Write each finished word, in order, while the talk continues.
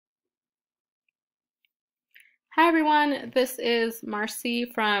Hi everyone, this is Marcy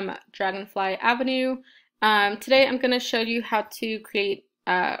from Dragonfly Avenue. Today I'm going to show you how to create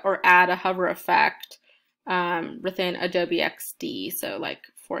or add a hover effect within Adobe XD. So like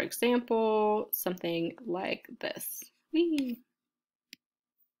for example, something like this. Whee!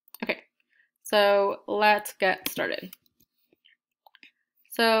 Okay, so let's get started.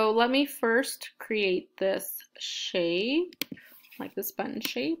 So let me first create this shape, like this button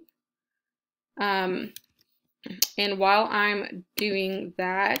shape. And while I'm doing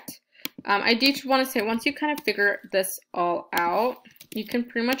that, I do want to say once you kind of figure this all out, you can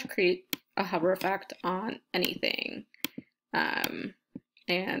pretty much create a hover effect on anything. And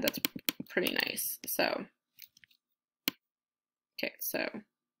that's pretty nice. So, okay, so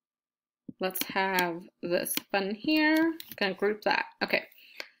let's have this button here. I'm gonna group that. Okay,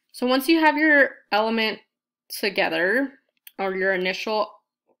 so once you have your element together, or your initial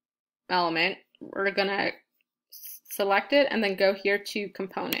element, we're gonna select it and then go here to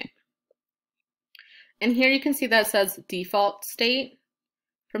component. And here you can see that it says default state.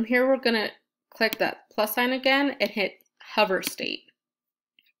 From here we're going to click that plus sign again and hit hover state.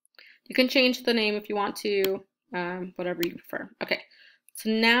 You can change the name if you want to, whatever you prefer. Okay, so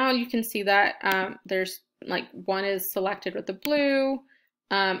now you can see that there's like one is selected with the blue,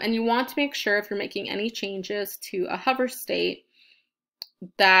 and you want to make sure if you're making any changes to a hover state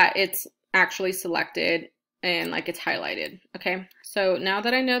that it's actually selected and like it's highlighted. Okay, so now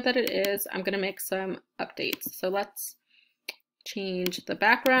that I know that it is, I'm gonna make some updates. So let's change the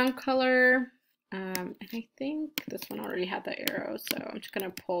background color. And I think this one already had the arrow, so I'm just gonna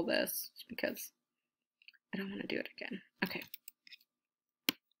pull this because I don't want to do it again. Okay,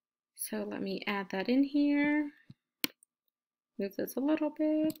 so let me add that in here. Move this a little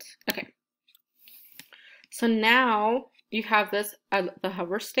bit. Okay, so now you have this the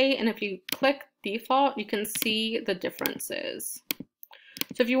hover state, and if you click default, you can see the differences.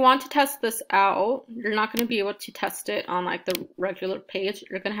 So if you want to test this out, you're not going to be able to test it on like the regular page.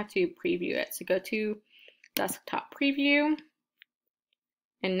 You're going to have to preview it. So go to desktop preview,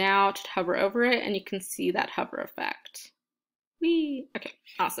 and now just hover over it, and you can see that hover effect. Whee! Okay,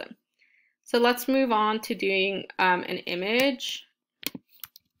 awesome. So let's move on to doing an image.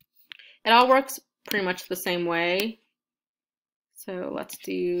 It all works pretty much the same way. So let's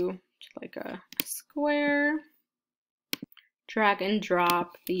do like a square, drag and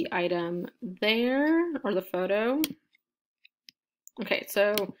drop the item there, or the photo. Okay,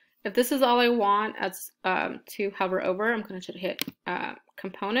 so if this is all I want as to hover over, I'm going to hit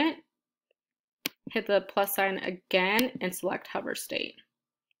component, hit the plus sign again, and select hover state.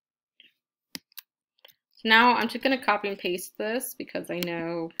 So now I'm just going to copy and paste this because I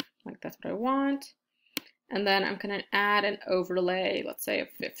know like that's what I want. And then I'm going to add an overlay, let's say of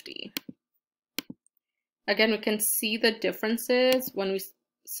 50. Again, we can see the differences when we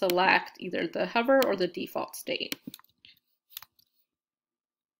select either the hover or the default state.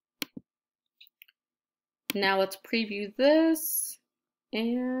 Now let's preview this,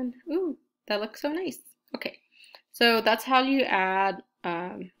 and ooh, that looks so nice. Okay, so that's how you add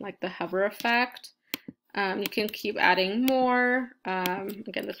like the hover effect. You can keep adding more.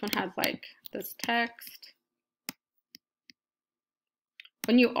 Again, this one has like this text.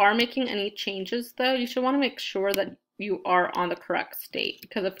 When you are making any changes though, you should want to make sure that you are on the correct state,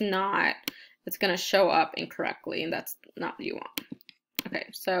 because if not, it's going to show up incorrectly, and that's not what you want. Okay,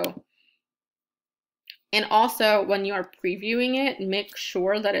 so, and also when you are previewing it, make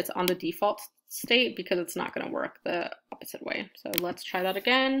sure that it's on the default state, because it's not going to work the opposite way. So let's try that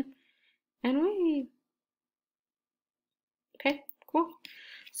again, and wait. Okay, cool.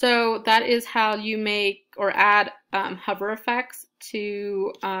 So that is how you make or add hover effects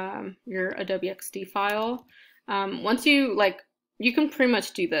to your Adobe XD file. Once you you can pretty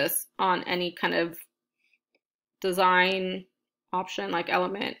much do this on any kind of design option, like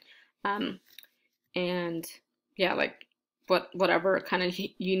element, and yeah, like whatever kind of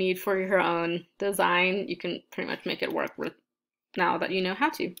you need for your own design, you can pretty much make it work with now that you know how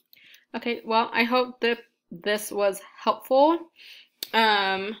to. Okay, well, I hope that this was helpful.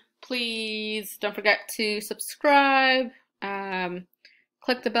 Please don't forget to subscribe,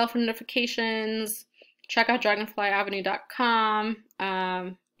 click the bell for notifications, check out dragonflyavenue.com,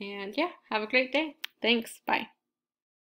 and yeah, have a great day. Thanks, bye.